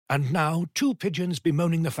And now, two pigeons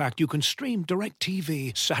bemoaning the fact you can stream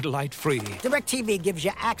DirecTV satellite-free. DirecTV gives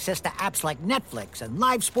you access to apps like Netflix and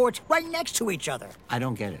live sports right next to each other. I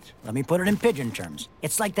don't get it. Let me put it in pigeon terms.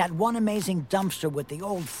 It's like that one amazing dumpster with the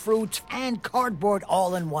old fruits and cardboard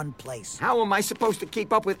all in one place. How am I supposed to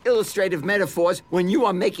keep up with illustrative metaphors when you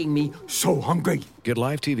are making me so hungry? Get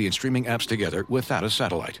live TV and streaming apps together without a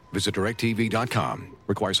satellite. Visit DirecTV.com.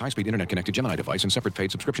 Requires high-speed internet-connected Gemini device and separate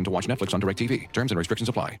paid subscription to watch Netflix on DirecTV. Terms and restrictions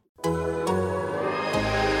apply.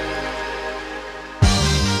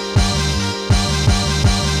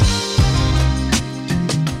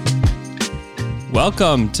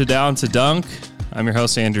 Welcome to Down to Dunk. I'm your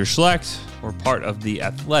host, Andrew Schlecht. We're part of the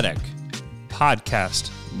Athletic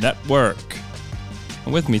Podcast Network.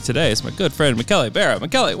 And with me today is my good friend, Michele Barra.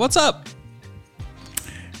 Michele, what's up?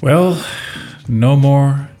 Well, no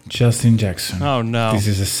more Justin Jackson. Oh, no. This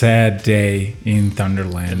is a sad day in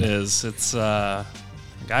Thunderland. It is. It's a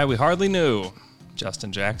guy we hardly knew,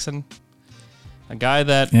 Justin Jackson. A guy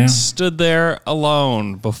that stood there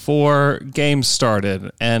alone before games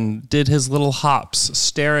started and did his little hops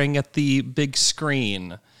staring at the big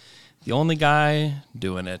screen. The only guy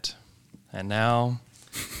doing it. And now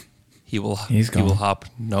he will hop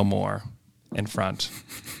no more in front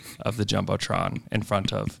of the Jumbotron, in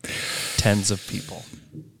front of tens of people.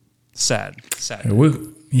 Sad.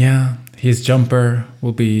 His jumper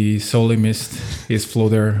will be sorely missed. His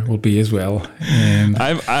floater will be as well. And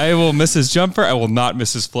I will miss his jumper. I will not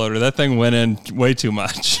miss his floater. That thing went in way too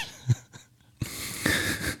much.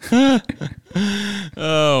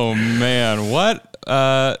 Oh man, what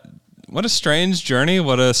a strange journey.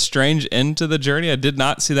 What a strange end to the journey. I did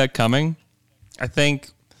not see that coming. I think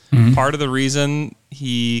part of the reason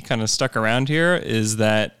he kind of stuck around here is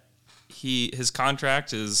that his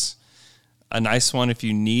contract is a nice one if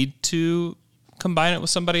you need to combine it with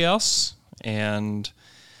somebody else, and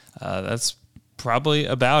that's probably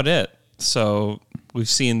about it. So we've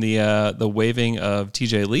seen the waiving of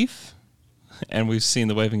TJ Leaf, and we've seen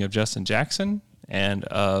the waiving of Justin Jackson and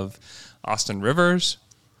of Austin Rivers.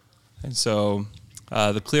 And so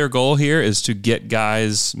the clear goal here is to get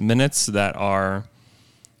guys minutes that are,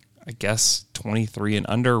 I guess, 23 and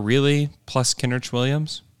under, really, plus Kenrich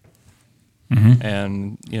Williams. Mm-hmm.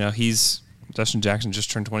 And, Justin Jackson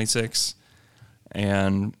just turned 26,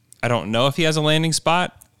 and I don't know if he has a landing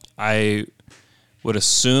spot. I would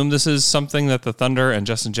assume this is something that the Thunder and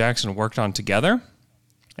Justin Jackson worked on together,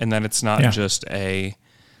 and that it's not just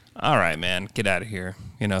all right, man, get out of here.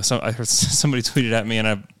 I heard somebody tweeted at me,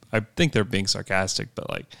 and I think they're being sarcastic,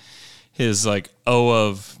 but his 0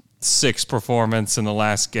 of 6 performance in the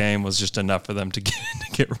last game was just enough for them to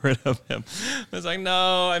get rid of him. I was like,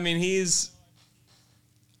 no, I mean,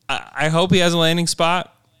 I hope he has a landing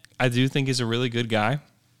spot. I do think he's a really good guy,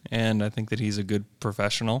 and I think that he's a good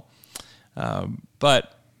professional.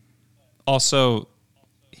 But also,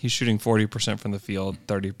 he's shooting 40% from the field,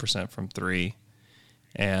 30% from 3,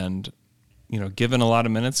 and given a lot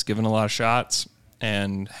of minutes, given a lot of shots,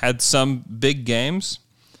 and had some big games,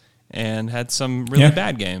 and had some really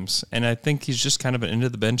bad games. And I think he's just kind of an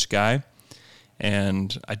end-of-the-bench guy.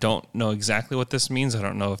 And I don't know exactly what this means. I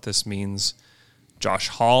don't know if this means Josh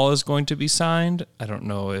Hall is going to be signed. I don't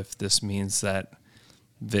know if this means that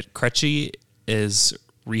Vit Krejci is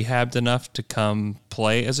rehabbed enough to come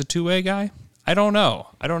play as a two-way guy. I don't know.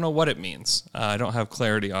 I don't know what it means. I don't have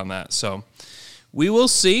clarity on that. So we will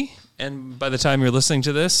see. And by the time you're listening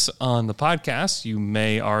to this on the podcast, you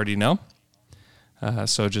may already know.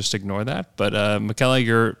 So just ignore that. But Michele,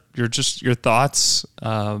 your thoughts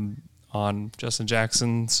on Justin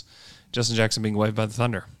Jackson being waived by the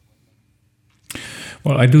Thunder.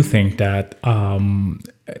 Well, I do think that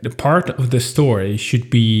the part of the story should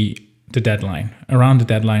be the deadline. Around the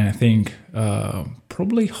deadline, I think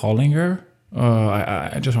probably Hollinger.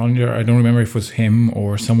 I don't remember if it was him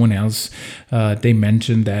or someone else. They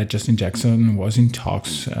mentioned that Justin Jackson was in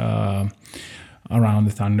talks around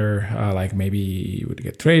the Thunder, maybe he would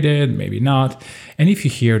get traded, maybe not. And if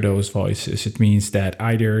you hear those voices, it means that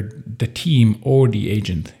either the team or the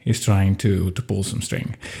agent is trying to pull some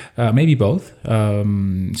string, maybe both.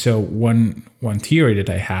 So one theory that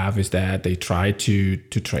I have is that they tried to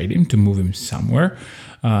trade him, to move him somewhere.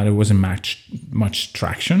 There wasn't much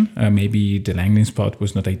traction. Maybe the landing spot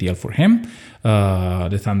was not ideal for him.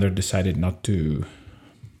 The Thunder decided not to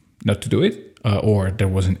do it. Or there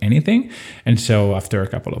wasn't anything. And so after a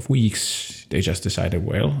couple of weeks, they just decided,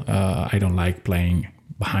 I don't like playing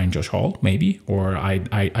behind Josh Hall, maybe, or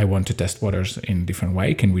I want to test waters in a different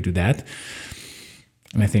way. Can we do that?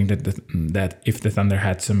 And I think that if the Thunder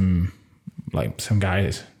had some like some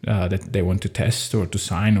guys that they want to test or to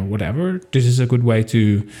sign or whatever, this is a good way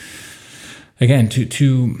to, again,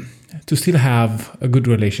 to still have a good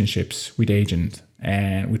relationships with agent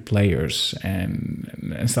and with players and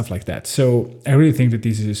stuff like that. So I really think that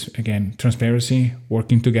this is, again, transparency,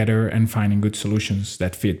 working together and finding good solutions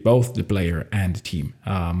that fit both the player and the team.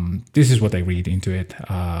 This is what I read into it.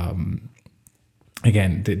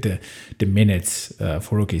 Again, the minutes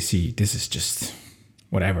for OKC, this is just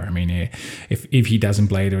whatever. I mean, if he doesn't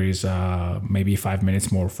play, there is maybe 5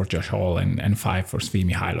 minutes more for Josh Hall and 5 for Svi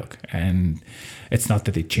Mykhailiuk. And it's not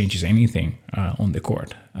that it changes anything on the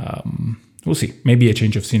court. We'll see. Maybe a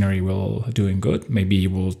change of scenery will do him good. Maybe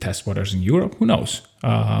we'll test waters in Europe. Who knows?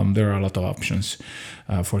 There are a lot of options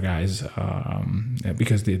for guys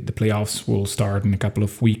because the playoffs will start in a couple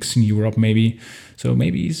of weeks in Europe, maybe. So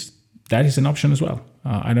maybe that is an option as well.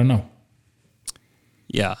 I don't know.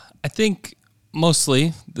 Yeah, I think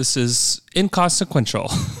mostly this is inconsequential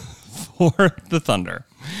for the Thunder.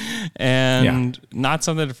 And not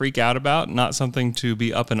something to freak out about, not something to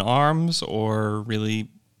be up in arms or really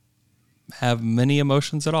have many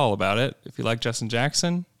emotions at all about it. If you like Justin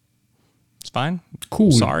Jackson, it's fine.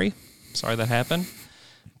 Cool. Sorry that happened.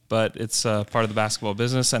 But it's part of the basketball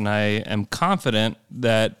business, and I am confident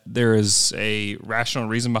that there is a rational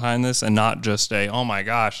reason behind this and not just oh my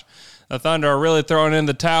gosh, the Thunder are really throwing in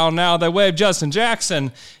the towel now. They waived Justin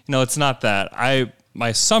Jackson. It's not that. My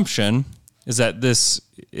assumption is that there's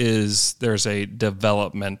a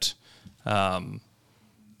development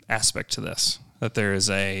aspect to this, that there is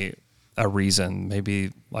a reason.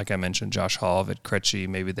 Maybe, like I mentioned, Josh Hall, Vit Krejci,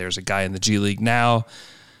 maybe there's a guy in the G League now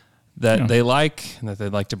that they like and that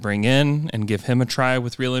they'd like to bring in and give him a try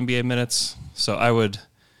with real NBA minutes. So I would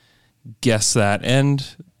guess that,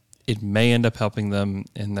 and it may end up helping them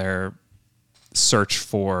in their search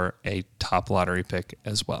for a top lottery pick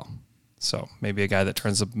as well. So maybe a guy that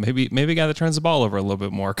turns maybe a guy that turns the ball over a little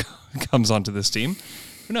bit more comes onto this team.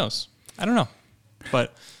 Who knows? I don't know.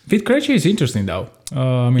 But Vit Krejci is interesting though.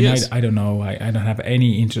 I don't know. I don't have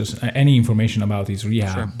any information about his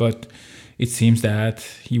rehab, but it seems that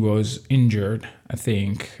he was injured, I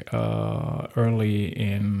think, early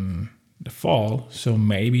in the fall. So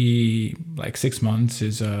maybe like 6 months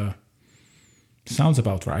sounds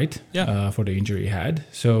about right for the injury he had.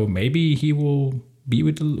 So maybe he will be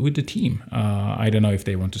with the team. I don't know if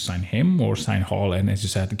they want to sign him or sign Hall, and as you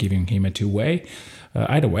said, giving him a two-way.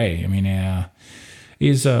 Either way, I mean,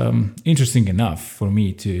 is interesting enough for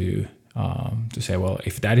me to say, well,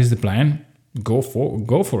 if that is the plan, go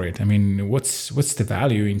for it. I mean, what's the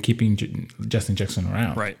value in keeping Justin Jackson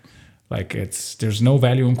around? Right. Like there's no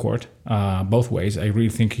value on court both ways. I really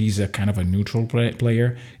think he's a kind of a neutral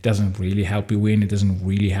player. It doesn't really help you win. It doesn't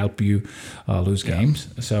really help you lose games.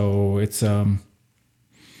 So it's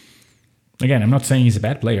again, I'm not saying he's a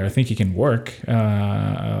bad player. I think he can work.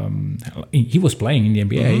 He was playing in the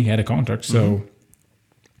NBA. Mm-hmm. He had a contract. So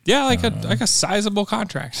like a sizable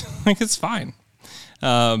contract. Like it's fine.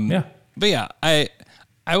 But yeah, I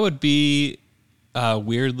would be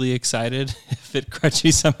weirdly excited if Vit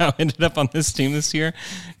Krejci somehow ended up on this team this year,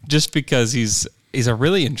 just because he's a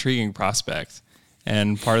really intriguing prospect,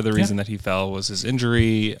 and part of the reason that he fell was his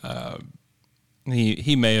injury.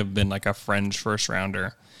 He may have been like a fringe first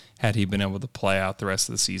rounder had he been able to play out the rest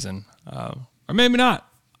of the season, or maybe not.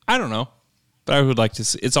 I don't know. But I would like to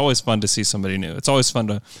see, it's always fun to see somebody new. It's always fun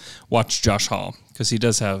to watch Josh Hall because he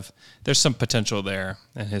does there's some potential there,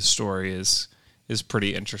 and his story is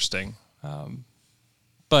pretty interesting.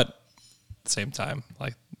 But at the same time,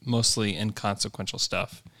 like mostly inconsequential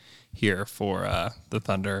stuff here for the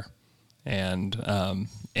Thunder and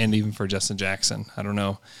even for Justin Jackson. I don't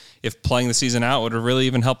know if playing the season out would have really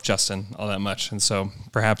even helped Justin all that much, and so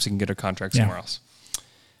perhaps he can get a contract somewhere else.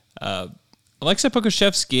 Aleksej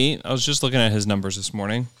Pokusevski, I was just looking at his numbers this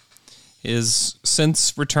morning, is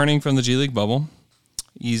since returning from the G League bubble,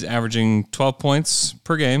 he's averaging 12 points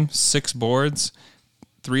per game, 6 boards,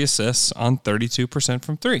 3 assists on 32%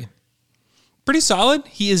 from 3. Pretty solid.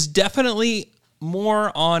 He is definitely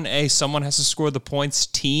more on someone has to score the points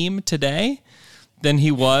team today than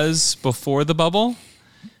he was before the bubble.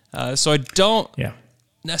 So I don't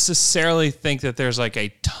necessarily think that there's like a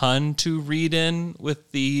ton to read in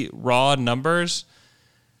with the raw numbers,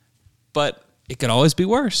 but it could always be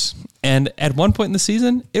worse. And at one point in the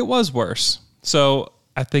season, it was worse. So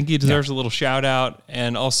I think he deserves a little shout out,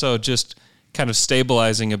 and also just kind of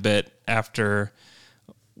stabilizing a bit after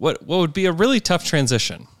what would be a really tough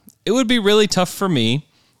transition. It would be really tough for me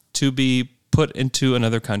to be put into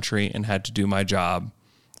another country and had to do my job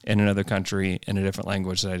in another country in a different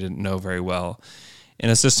language that I didn't know very well, in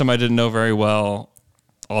a system I didn't know very well,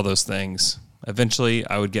 all those things. Eventually,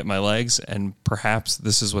 I would get my legs, and perhaps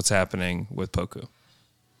this is what's happening with Poku.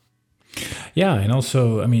 Yeah, and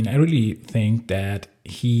also, I mean, I really think that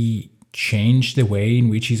he changed the way in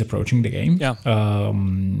which he's approaching the game. Yeah.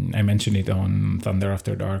 I mentioned it on Thunder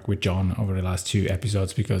After Dark with John over the last 2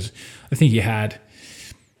 episodes because I think he had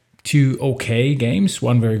 2 okay games,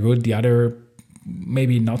 one very good, the other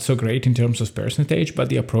maybe not so great in terms of percentage, but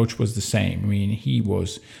the approach was the same. I mean, he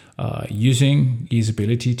was using his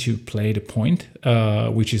ability to play the point,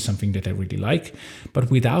 which is something that I really like,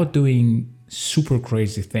 but without doing super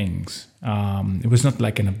crazy things. It was not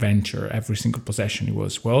like an adventure every single possession. It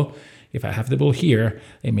was, well, if I have the ball here,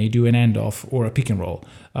 I may do an handoff or a pick and roll.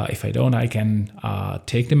 If I don't, I can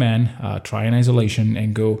take the man, try an isolation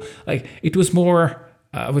and go. Like, it was more,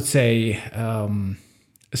 I would say,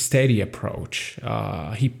 a steady approach.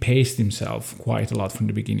 He paced himself quite a lot from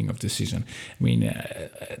the beginning of the season. I mean,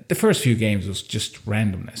 the first few games was just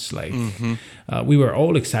randomness. Like, we were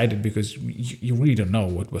all excited because you really don't know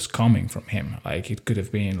what was coming from him. Like, it could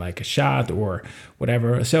have been like a shot or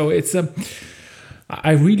whatever. So it's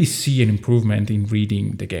I really see an improvement in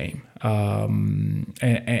reading the game.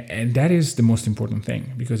 And that is the most important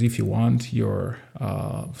thing, because if you want your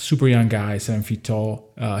super young guy, 7 feet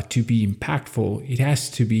tall, to be impactful, it has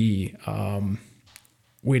to be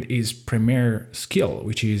with his premier skill,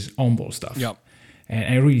 which is on-ball stuff. Yep.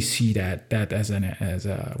 And I really see that as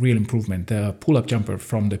a real improvement. The pull-up jumper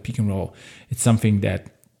from the pick and roll, it's something that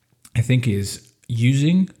I think is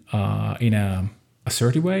using in a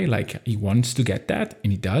assertive way. Like, he wants to get that,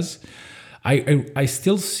 and he does. I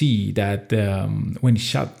still see that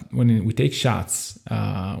when we take shots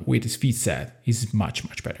with his feet set, he's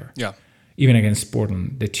much better. Yeah. Even against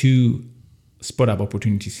Portland, the 2 spot up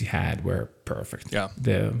opportunities he had were perfect. Yeah.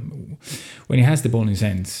 When he has the ball in his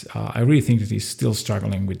hands, I really think that he's still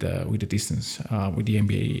struggling with the distance with the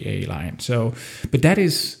NBA line. So, but that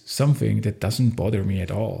is something that doesn't bother me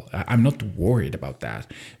at all. I'm not worried about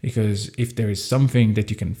that, because if there is something that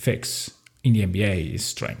you can fix in the NBA, is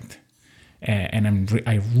strength. And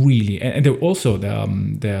I really, and also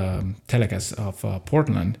the telecast of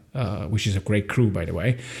Portland, which is a great crew, by the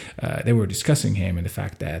way, they were discussing him and the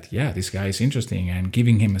fact that, yeah, this guy is interesting, and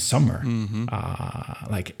giving him a summer.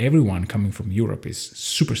 Like, everyone coming from Europe is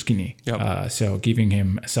super skinny. Yep. So giving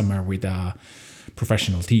him a summer with a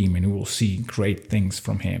professional team, and we will see great things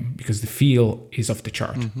from him, because the feel is off the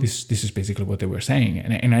chart. This is basically what they were saying,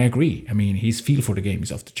 and I agree. I mean, his feel for the game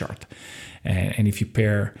is off the chart. And if you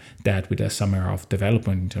pair that with a summer of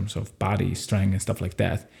development in terms of body strength and stuff like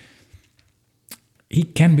that, he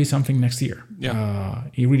can be something next year. Yeah.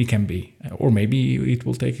 He really can be. Or maybe it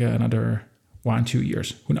will take another 1-2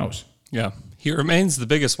 years. Who knows? Yeah. He remains the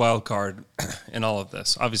biggest wild card in all of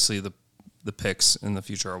this. Obviously, the picks in the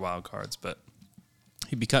future are wild cards, but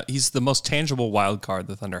he's the most tangible wild card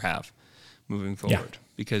the Thunder have moving forward,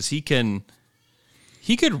 because he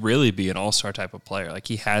could really be an all-star type of player. Like,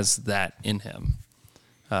 he has that in him.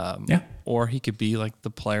 Or he could be like the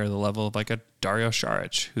player, the level of like a Dario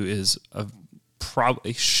Saric, who is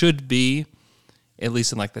probably should be at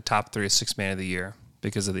least in like the top 3 of 6 man of the year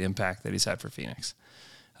because of the impact that he's had for Phoenix.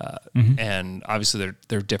 And obviously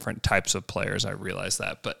they're different types of players. I realize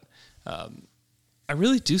that, but I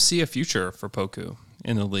really do see a future for Poku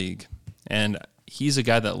in the league. And he's a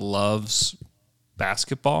guy that loves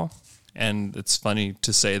basketball. And it's funny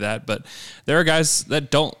to say that, but there are guys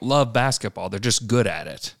that don't love basketball. They're just good at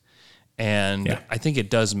it. And I think it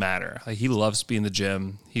does matter. Like, he loves being in the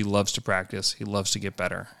gym. He loves to practice. He loves to get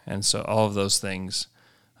better. And so all of those things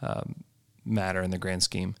matter in the grand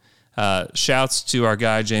scheme. Shouts to our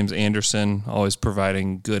guy, James Anderson, always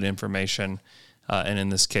providing good information. And in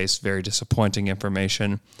this case, very disappointing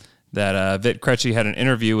information, that Vit Krejci had an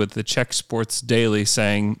interview with the Czech Sports Daily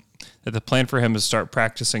saying that the plan for him is to start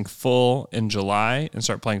practicing full in July and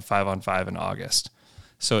start playing 5-on-5 in August.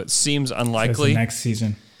 So it seems unlikely. So next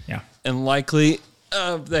season, unlikely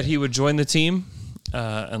that he would join the team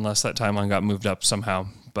unless that timeline got moved up somehow.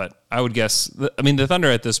 But I would guess, the Thunder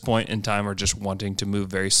at this point in time are just wanting to move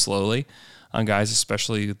very slowly on guys,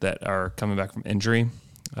 especially that are coming back from injury.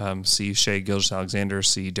 See Shai Gilgeous-Alexander,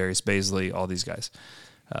 see Darius Bazley, all these guys.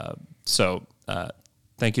 So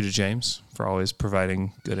thank you to James for always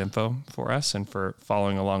providing good info for us and for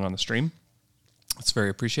following along on the stream. It's very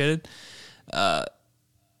appreciated. I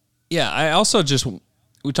also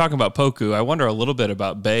we talk about Poku. I wonder a little bit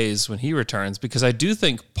about Baze when he returns, because I do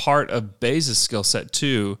think part of Baze's skill set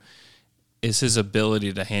too is his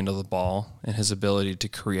ability to handle the ball and his ability to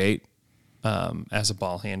create as a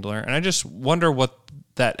ball handler. And I just wonder what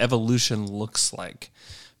that evolution looks like,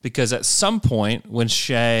 because at some point when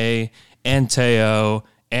Shai and Teo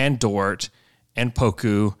and Dort and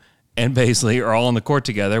Poku and Bazley are all on the court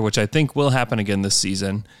together, which I think will happen again this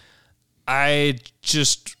season. I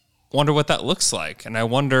just wonder what that looks like. And I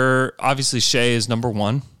wonder, obviously Shea is number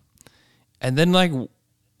one. And then like,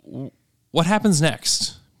 what happens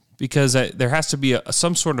next? Because there has to be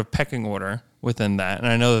some sort of pecking order within that. And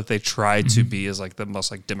I know that they tried to be as like the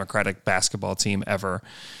most like democratic basketball team ever,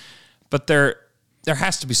 but there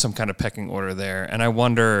has to be some kind of pecking order there. And I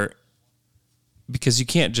wonder, because you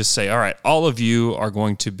can't just say, all right, all of you are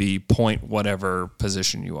going to be point whatever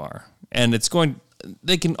position you are. And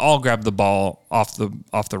they can all grab the ball off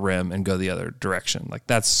the rim and go the other direction. Like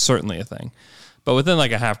that's certainly a thing. But within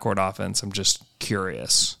like a half court offense, I'm just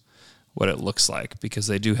curious what it looks like, because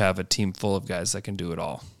they do have a team full of guys that can do it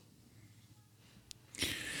all.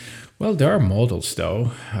 Well, there are models,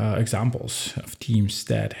 though, examples of teams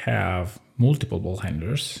that have multiple ball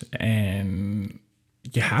handlers, and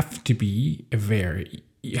you have to be very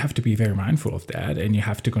mindful of that, and you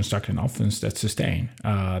have to construct an offense that sustain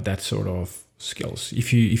that sort of skills.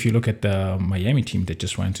 If you look at the Miami team that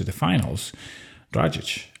just went to the finals,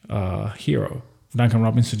 Dragic, hero. Duncan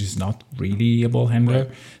Robinson is not really a ball handler,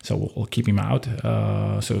 right. So we'll keep him out.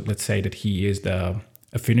 So let's say that he is a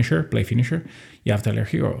play finisher. You have Tyler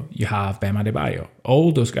Hero. You have Bam Adebayo.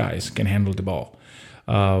 All those guys can handle the ball.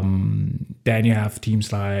 Then you have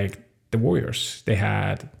teams like the Warriors. They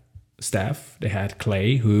had Steph. They had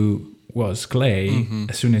Clay, who was Clay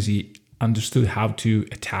as soon as he understood how to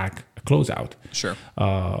attack a closeout. Sure.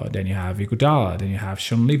 Then you have Iguodala. Then you have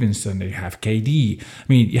Sean Livingston. Then you have KD. I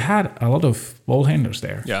mean, you had a lot of ball handlers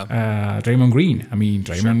there. Yeah. Draymond Green. I mean,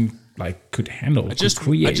 Draymond could handle. I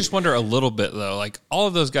just wonder a little bit though. Like all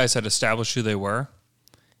of those guys had established who they were,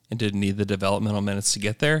 and didn't need the developmental minutes to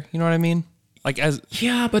get there. You know what I mean? Like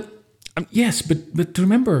but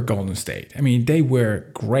remember Golden State. I mean, they were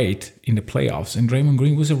great in the playoffs, and Draymond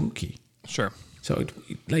Green was a rookie. Sure. So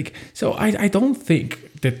I don't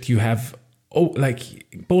think that you have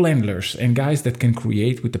ball handlers and guys that can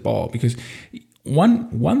create with the ball, because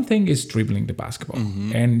one thing is dribbling the basketball,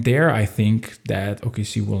 and there I think that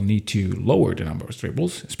OKC will need to lower the number of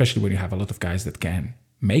dribbles, especially when you have a lot of guys that can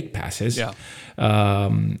make passes. Yeah.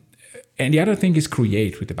 And the other thing is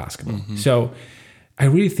create with the basketball. So I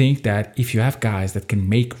really think that if you have guys that can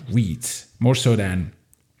make reads more so than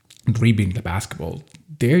dribbling the basketball,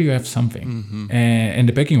 there you have something. And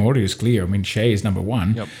the pecking order is clear. I mean, Shea is number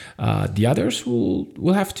one. Yep. The others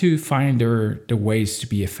will have to find their ways to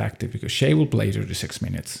be effective, because Shea will play 36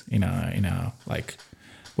 minutes in a like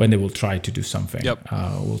when they will try to do something. Yep.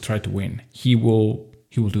 Will try to win. He will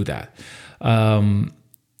do that.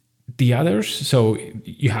 The others, so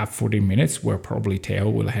you have 40 minutes where probably Theo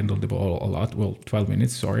will handle the ball a lot. Well, 12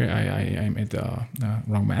 minutes. Sorry, I made the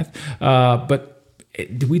wrong math. But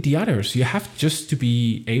with the others, you have just to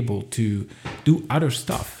be able to do other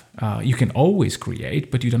stuff. You can always create,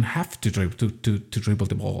 but you don't have to dribble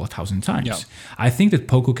the ball 1,000 times. Yeah. I think that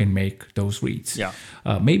Poku can make those reads. Yeah.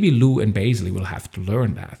 Maybe Lou and Bazley will have to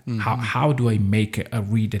learn that. How do I make a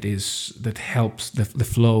read that helps the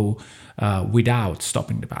flow without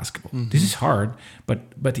stopping the basketball? This is hard,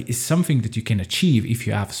 but it's something that you can achieve if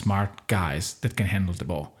you have smart guys that can handle the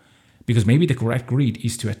ball. Because maybe the correct read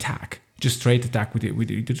is to attack. Just straight attack with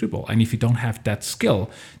the dribble. And if you don't have that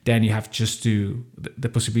skill, then you have just the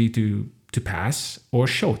possibility to pass or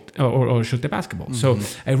shoot or shoot the basketball. So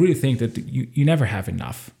I really think that you never have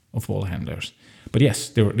enough of ball handlers. But yes,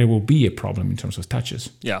 there will be a problem in terms of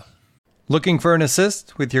touches. Yeah. Looking for an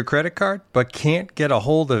assist with your credit card but can't get a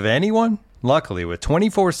hold of anyone? Luckily, with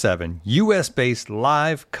 24/7 U.S.-based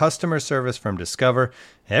live customer service from Discover,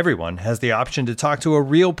 everyone has the option to talk to a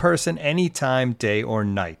real person anytime, day or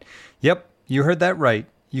night. Yep, you heard that right.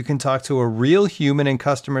 You can talk to a real human in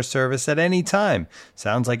customer service at any time.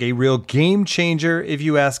 Sounds like a real game changer if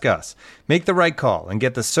you ask us. Make the right call and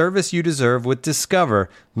get the service you deserve with Discover.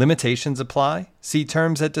 Limitations apply. See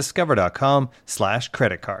terms at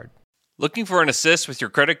discover.com/creditcard. Looking for an assist with your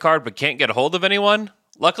credit card but can't get a hold of anyone?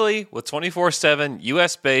 Luckily, with 24/7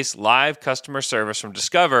 U.S.-based live customer service from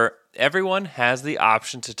Discover, everyone has the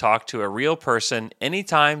option to talk to a real person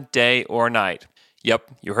anytime, day or night.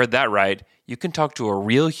 Yep, you heard that right. You can talk to a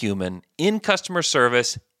real human in customer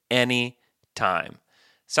service anytime.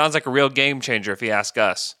 Sounds like a real game changer if you ask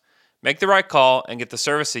us. Make the right call and get the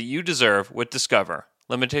service that you deserve with Discover.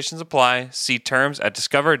 Limitations apply. See terms at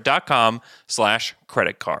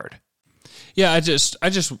discover.com/creditcard. Yeah, I just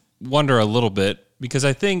wonder a little bit, because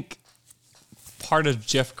I think part of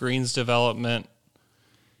Jeff Green's development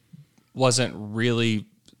wasn't really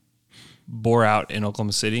bore out in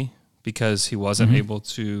Oklahoma City, because he wasn't able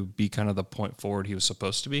to be kind of the point forward he was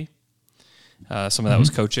supposed to be. Some of that was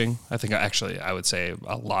coaching. I think I would say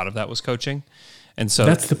a lot of that was coaching. And so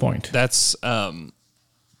that's the point. That's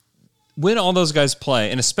when all those guys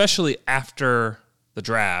play, and especially after the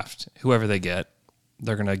draft, whoever they get,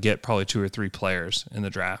 they're going to get probably 2 or 3 players in the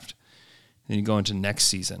draft. And you go into next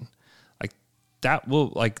season. Like that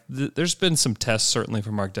will there's been some tests certainly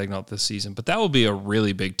for Mark Daigneault this season, but that will be a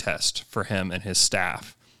really big test for him and his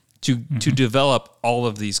staff to develop all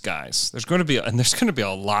of these guys. There's going to be a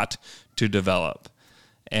lot to develop,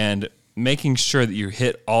 and making sure that you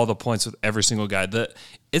hit all the points with every single guy.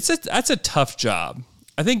 That's a tough job.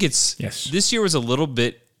 I think this year was a little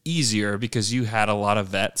bit easier because you had a lot of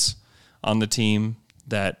vets on the team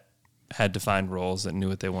that had defined roles that knew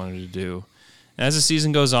what they wanted to do. And as the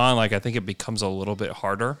season goes on, I think it becomes a little bit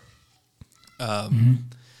harder.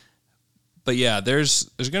 But yeah, there's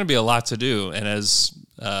going to be a lot to do. And as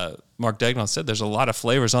Mark Daigneault said, there's a lot of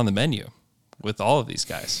flavors on the menu with all of these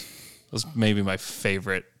guys. That was maybe my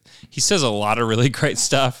favorite. He says a lot of really great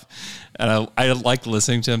stuff, and I like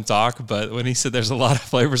listening to him talk, but when he said there's a lot of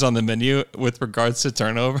flavors on the menu with regards to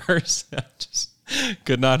turnovers, I just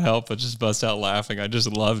could not help but just bust out laughing. I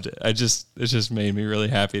just loved it. It just made me really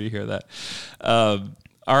happy to hear that. All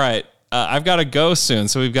right. I've got to go soon,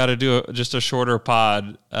 so we've got to do just a shorter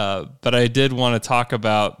pod. But I did want to talk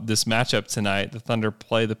about this matchup tonight. The Thunder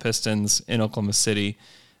play the Pistons in Oklahoma City.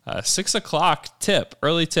 6 o'clock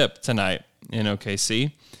early tip tonight in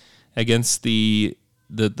OKC against the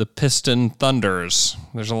Piston Thunders.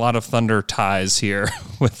 There's a lot of Thunder ties here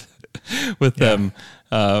with them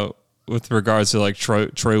with regards to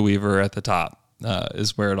Troy Weaver at the top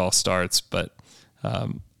is where it all starts. But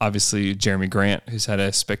obviously Jeremy Grant, who's had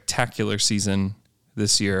a spectacular season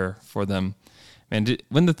this year for them. Man,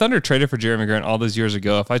 when the Thunder traded for Jeremy Grant all those years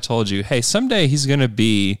ago, if I told you, hey, someday he's going to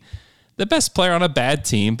be the best player on a bad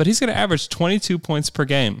team, but he's going to average 22 points per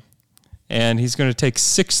game, and he's going to take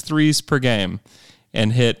 6 threes per game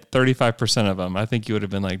and hit 35% of them, I think you would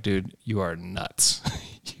have been like, dude, you are nuts.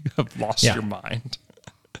 You have lost your mind.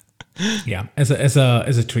 Yeah, as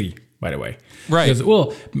a tree, by the way. Right.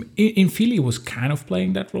 Because, in Philly, he was kind of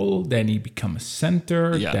playing that role. Then he became a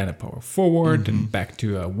center, then a power forward, then back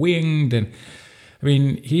to a wing. Then, I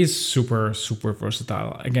mean, he's super, super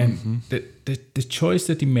versatile. Again, the choice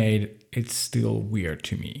that he made, it's still weird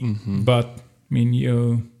to me. But, I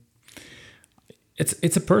mean,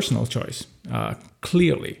 it's a personal choice.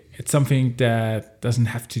 Clearly, it's something that doesn't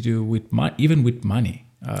have to do with even with money.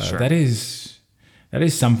 Sure. That is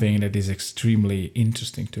something that is extremely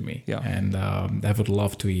interesting to me, and I would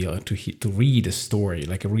love to read a story,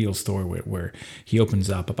 like a real story, where he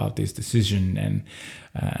opens up about this decision and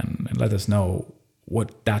let us know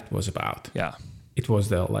what that was about. Yeah, it was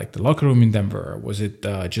the locker room in Denver. Was it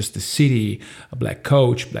just the city, a black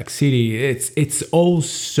coach, black city? It's all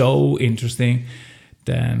so interesting.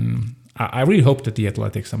 Then I really hope that the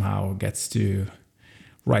Athletic somehow gets to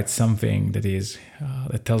write something that is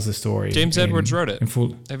that tells the story. James Edwards wrote it. In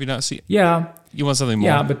full. Have you not seen it? Yeah. You want something more?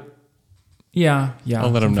 Yeah, but yeah. I'll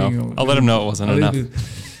let him know. I'll let him know it wasn't enough.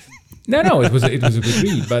 No, it was a good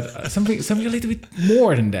read, but something a little bit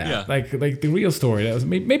more than that. Yeah. Like the real story. That was,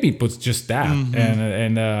 maybe it was just that,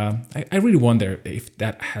 and I really wonder if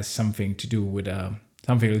that has something to do with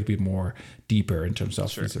something a little bit more deeper in terms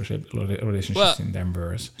of relationships in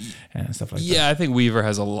Denver and stuff like that. Yeah, I think Weaver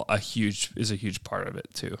has a huge part of it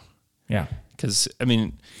too. Yeah, because I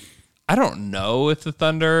mean, I don't know if the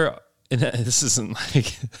Thunder. And this isn't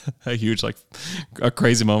like a huge, a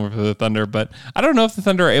crazy moment for the Thunder, but I don't know if the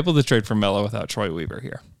Thunder are able to trade for Melo without Troy Weaver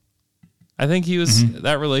here. I think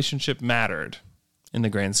that relationship mattered in the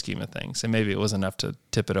grand scheme of things, and maybe it was enough to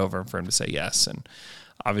tip it over for him to say yes. And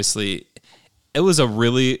obviously, it was a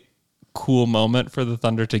really cool moment for the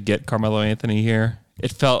Thunder to get Carmelo Anthony here.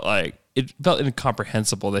 It felt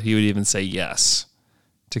incomprehensible that he would even say yes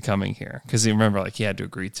to coming here, because you remember, he had to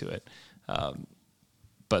agree to it.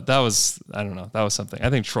 But that was, I don't know, that was something. I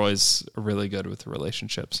think Troy's really good with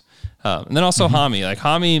relationships. And then also Hami.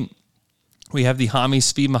 Hami, we have the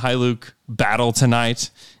Hami-Svi Mykhailiuk battle tonight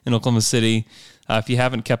in Oklahoma City. If you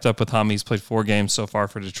haven't kept up with Hami, he's played 4 games so far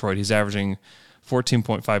for Detroit. He's averaging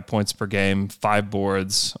 14.5 points per game, 5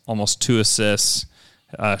 boards, almost 2 assists,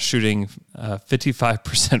 shooting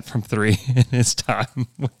 55% from 3 in his time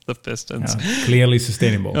with the Pistons. Clearly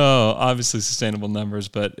sustainable. Oh, obviously sustainable numbers,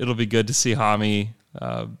 but it'll be good to see Hami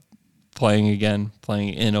playing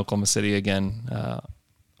in Oklahoma City again,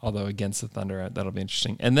 although against the Thunder, that'll be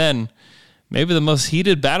interesting. And then maybe the most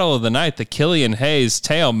heated battle of the night, the Killian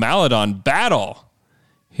Hayes-Theo Maledon battle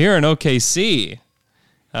here in OKC.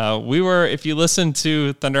 If you listen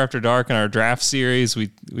to Thunder After Dark in our draft series, we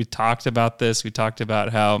talked about this. We talked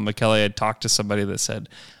about how Michele had talked to somebody that said,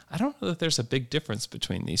 I don't know that there's a big difference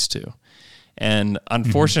between these two. And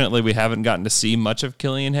unfortunately, we haven't gotten to see much of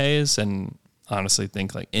Killian Hayes. And honestly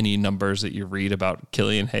think like any numbers that you read about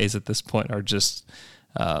Killian Hayes at this point are just,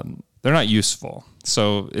 they're not useful.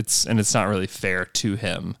 So it's not really fair to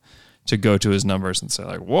him to go to his numbers and say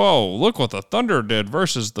like, whoa, look what the Thunder did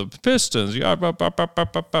versus the Pistons. Yeah,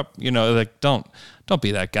 you know, like don't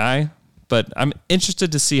be that guy. But I'm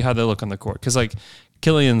interested to see how they look on the court. Cause like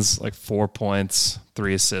Killian's like 4 points,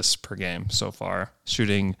 3 assists per game so far,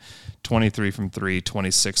 shooting 23 from 3,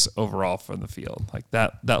 26 overall from the field. Like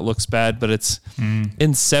that looks bad, but it's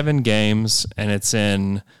in 7 games and it's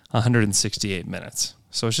in 168 minutes.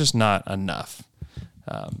 So it's just not enough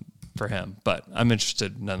for him, but I'm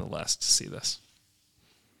interested nonetheless to see this.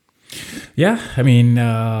 Yeah, I mean,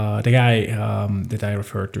 the guy that I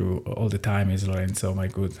refer to all the time is Lorenzo, my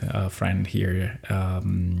good friend here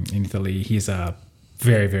in Italy. He's a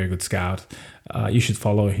very, very good scout. You should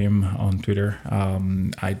follow him on Twitter.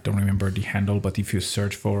 I don't remember the handle, but if you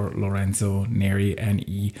search for Lorenzo Neri,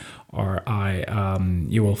 Neri,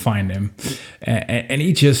 you will find him. And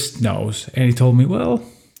he just knows. And he told me, well,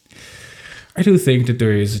 I do think that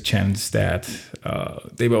there is a chance that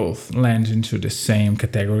they both land into the same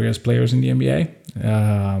category as players in the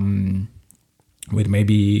NBA. With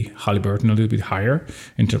maybe Haliburton a little bit higher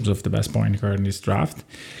in terms of the best point guard in this draft.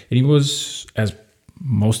 And he was, as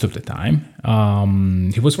most of the time,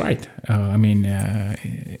 he was right. I mean,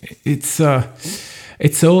 it's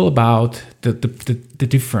all about the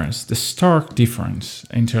difference, the stark difference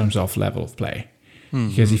in terms of level of play.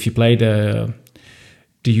 Because if you play the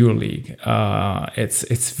EuroLeague,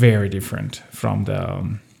 it's very different from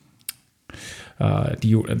the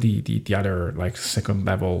other like second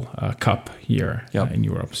level cup here in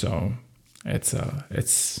Europe. So it's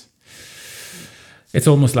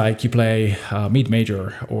almost like you play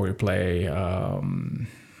mid-major or you play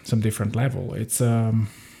some different level. It's like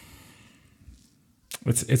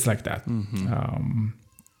that, and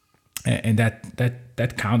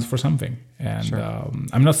that counts for something. And sure.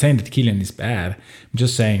 I'm not saying that Killian is bad. I'm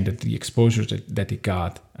just saying that the exposure that he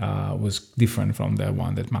got was different from the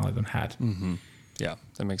one that Maledon had. Mm-hmm. Yeah,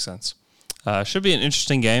 that makes sense. Should be an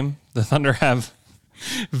interesting game. The Thunder have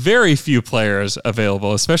very few players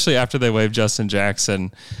available, especially after they waived Justin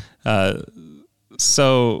Jackson.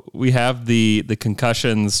 So we have the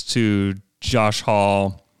concussions to Josh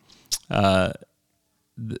Hall. That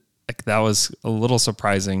was a little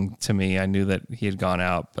surprising to me. I knew that he had gone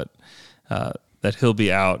out, but that he'll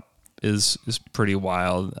be out is pretty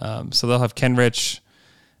wild. So they'll have Kenrich,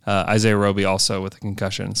 Isaiah Roby also with a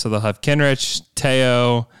concussion. So they'll have Kenrich,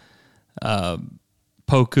 Teo,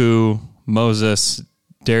 Poku, Moses,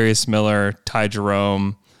 Darius Miller, Ty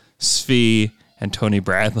Jerome, Svi, and Tony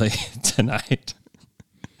Bradley tonight.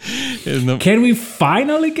 Can we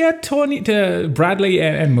finally get Bradley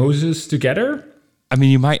and Moses together? I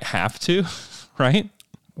mean, you might have to, right?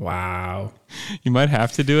 Wow. You might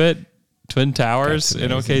have to do it. Twin Towers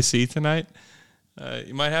in OKC tonight.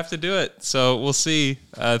 You might have to do it. So we'll see.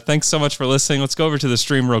 Thanks so much for listening. Let's go over to the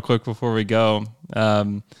stream real quick before we go.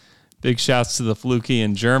 Big shouts to the Fluky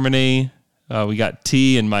in Germany. We got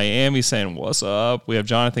T in Miami saying, what's up? We have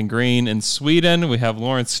Jonathan Green in Sweden. We have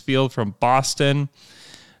Lawrence Field from Boston.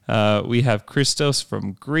 We have Christos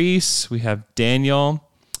from Greece. We have Daniel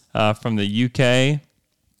from the UK.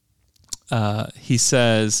 He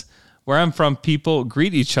says, where I'm from, people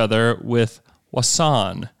greet each other with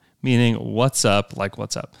wasan, meaning what's up, like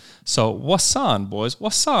what's up. So wasan, boys.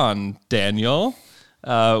 Wasan, Daniel.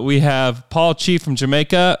 We have Paul Chi from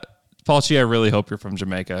Jamaica. Paul Chi, I really hope you're from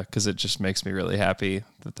Jamaica because it just makes me really happy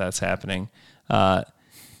that that's happening.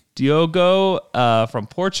 Diogo from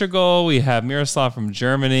Portugal. We have Miroslav from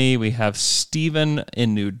Germany. We have Steven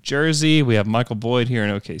in New Jersey. We have Michael Boyd here in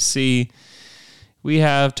OKC. We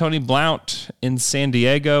have Tony Blount in San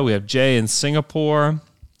Diego. We have Jay in Singapore.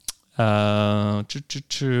 We have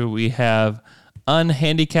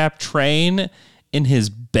Unhandicapped Train in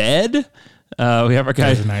his bed. We have our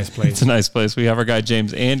guy. That's a nice place. It's a nice place. We have our guy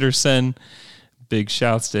James Anderson. Big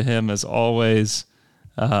shouts to him as always.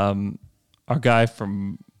 Another guy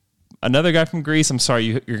from Greece. I'm sorry,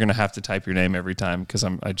 you're going to have to type your name every time because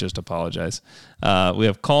I just apologize. We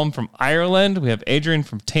have Colm from Ireland. We have Adrian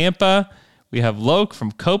from Tampa. We have Loke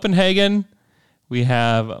from Copenhagen. We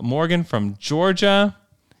have Morgan from Georgia.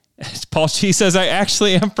 Paul G says, I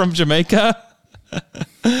actually am from Jamaica.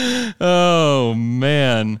 Oh,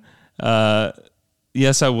 man.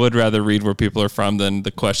 Yes, I would rather read where people are from than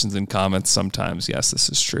the questions and comments sometimes. Yes, this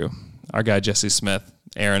is true. our guy Jesse Smith,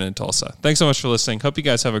 Aaron in Tulsa. Thanks so much for listening. Hope you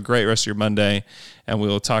guys have a great rest of your Monday, and we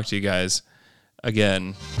will talk to you guys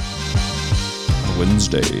again on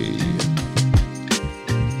Wednesday.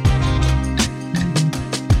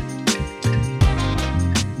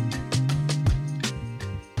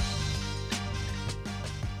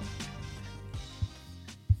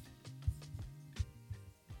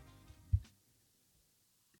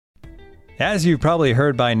 As you've probably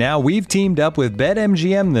heard by now, we've teamed up with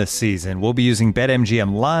BetMGM this season. We'll be using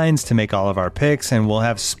BetMGM lines to make all of our picks, and we'll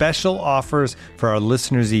have special offers for our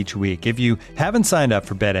listeners each week. If you haven't signed up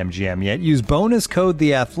for BetMGM yet, use bonus code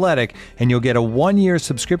The Athletic, and you'll get a 1-year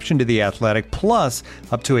subscription to The Athletic, plus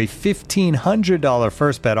up to a $1,500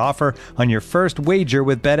 first bet offer on your first wager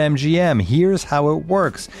with BetMGM. Here's how it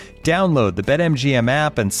works. Download the BetMGM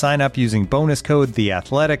app and sign up using bonus code The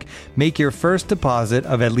Athletic. Make your first deposit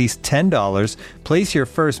of at least $10. Place your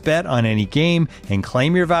first bet on any game and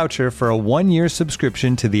claim your voucher for a 1-year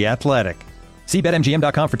subscription to The Athletic. See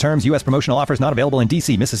BetMGM.com for terms. U.S. promotional offers not available in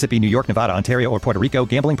D.C., Mississippi, New York, Nevada, Ontario, or Puerto Rico.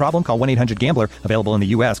 Gambling problem? Call 1-800-GAMBLER. Available in the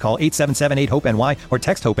U.S. Call 877-8-HOPE-NY or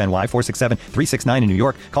text HOPE-NY 467-369 in New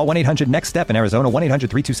York. Call 1-800-NEXT-STEP in Arizona.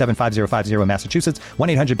 1-800-327-5050 in Massachusetts.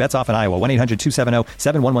 1-800-BETS-OFF in Iowa.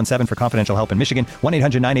 1-800-270-7117 for confidential help in Michigan.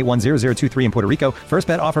 1-800-981-0023 in Puerto Rico. First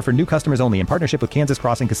bet offer for new customers only in partnership with Kansas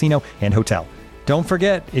Crossing Casino and Hotel. Don't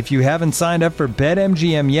forget, if you haven't signed up for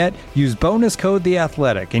BetMGM yet, use bonus code The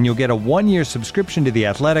Athletic, and you'll get a 1-year subscription to The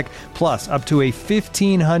Athletic, plus up to a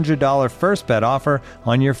 $1,500 first bet offer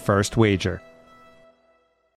on your first wager.